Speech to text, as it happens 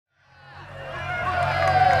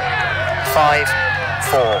5,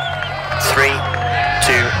 4, 3, 2, 1,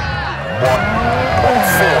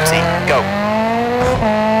 140, go.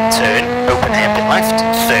 Turn, open hairpin left,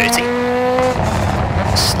 30.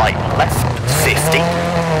 Slight left, 50.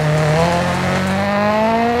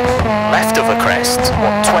 Left of a crest,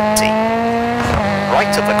 120.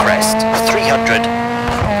 Right of a crest, 300.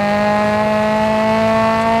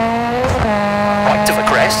 Right of a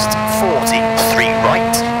crest, 40. 3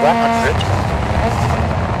 right, 100.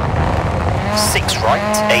 6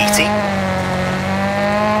 right, 80.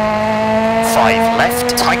 5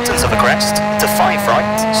 left, tightens of a crest, to 5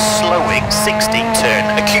 right, slowing, 60, turn,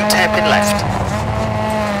 acute hairpin left.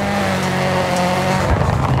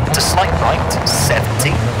 To slight right,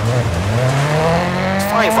 70.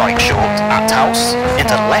 5 right short, at house,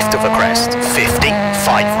 into left of a crest, 50.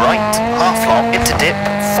 5 right, half long, into dip,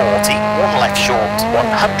 40. 1 left short,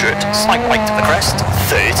 100. Slight right of the crest,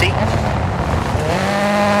 30.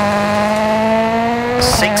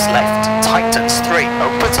 6 left, tightens 3,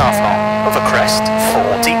 opens half long, of a crest,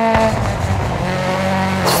 40.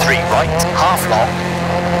 3 right, half long,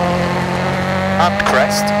 and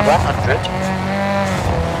crest, 100.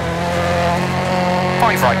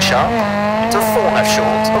 5 right sharp, into 4 left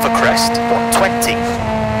short, of a crest, 120.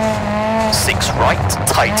 6 right,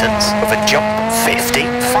 tightens, of a jump, 50.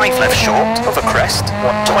 5 left short, of a crest,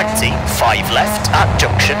 120. 5 left, at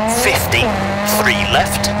junction, 50. 3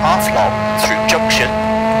 left, half long, through junction,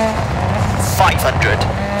 500.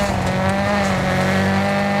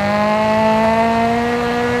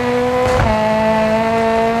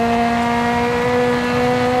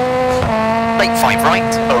 Late 5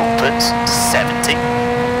 right, opens, 70.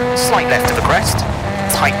 Slight left of the crest,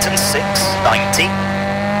 tightens 6, 90.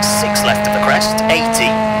 6 left of the crest, 80.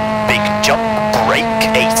 Big jump, brake,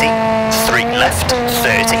 80. 3 left,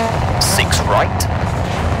 30. 6 right.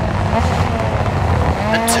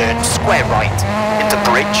 And turn square right, into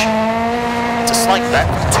bridge. To slight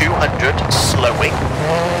left, 200, slowing.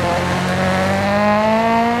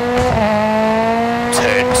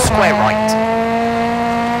 Turn square right.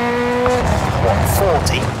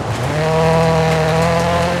 140.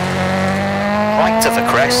 Right of a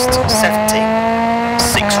crest, 70.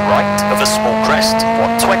 6 right of a small crest,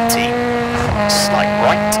 120. Slight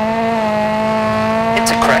right.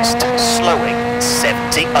 Into crest, slowing,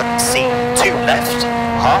 70, unseen, 2 left.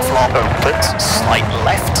 Half long opens, slight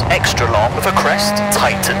left, extra long of a crest,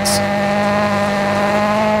 tightens.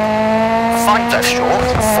 5 left short,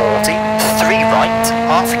 40. 3 right,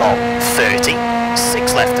 half long, 30.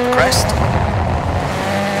 6 left of a crest.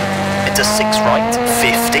 Into 6 right,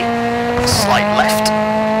 50. Slight left.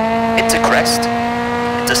 Into crest.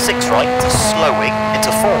 Into 6 right, slowing.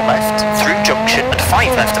 Into 4 left, through junction, and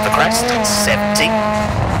 5 left of a crest, 70.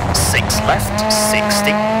 6 left,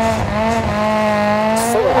 60.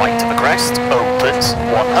 4 right of a crest, opens,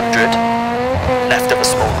 100. Left of a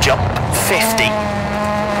small jump, 50.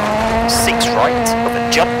 6 right of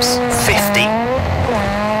a jumps, 50.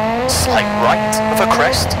 Slight right of a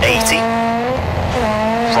crest, 80.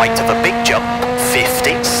 Right of a big jump,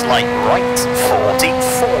 50. Slight right, 40.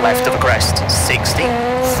 4 left of a crest, 60.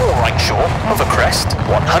 4 right short of a crest,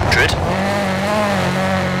 100.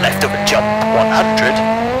 Left of a jump, 100.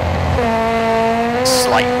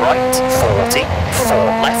 Slight right, 40,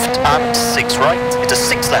 4 left and 6 right, into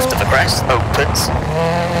 6 left of a crest, opens,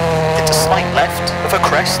 into slight left of a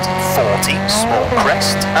crest, 40, small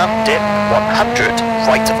crest and dip, 100,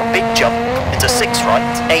 right of a big jump, into 6 right,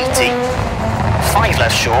 80, 5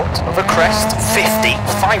 left short of a crest, 50,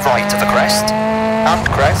 5 right of a crest and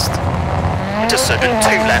crest, into sudden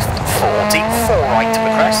 2 left, 40, 4 right of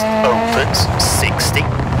a crest, opens, 60.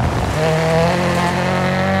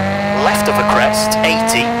 Left of a crest,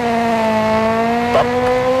 80, bump,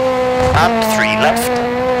 and 3 left,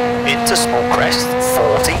 into small crest,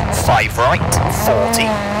 40, 5 right, 40,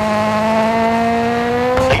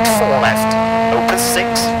 late 4 left, open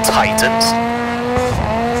 6, tightens,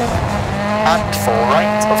 and 4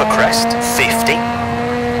 right of a crest, 50,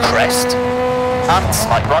 crest, and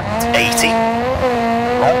slight right, 80,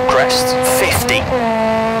 long crest, 50,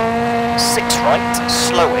 6 right,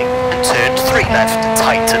 slowing, and turn 3 left,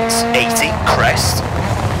 tightens, 80, crest,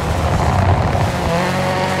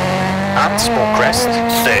 and small crest,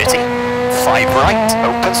 30, 5 right,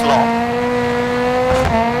 opens long,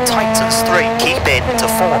 tightens 3, keep in to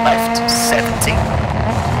 4 left, 70,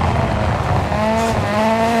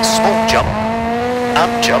 small jump,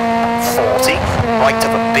 and jump, 40, right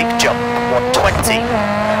of a big jump, 120,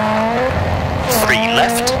 3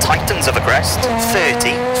 left, tightens of a crest,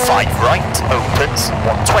 30, 5 right, opens,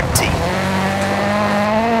 120.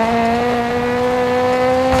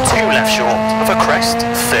 2 left short of a crest,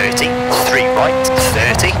 30, 3 right,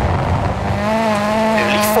 30.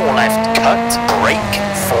 Early 4 left, cut, brake,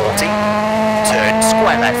 40. Turn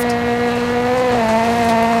square left.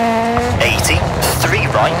 80, 3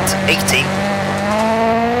 right, 80.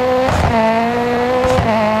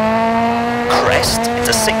 Crest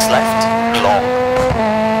into 6 left, long.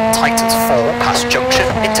 Tightens 4 past junction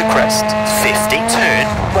into crest, 50, turn,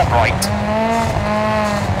 1 right.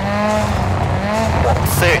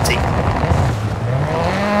 130.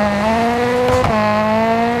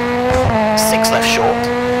 6 left short,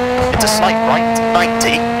 into slight right,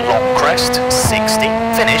 90, long crest, 60,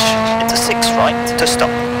 finish, into 6 right to stop.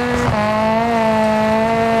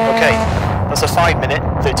 Okay, that's a 5 minute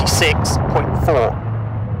 36.4.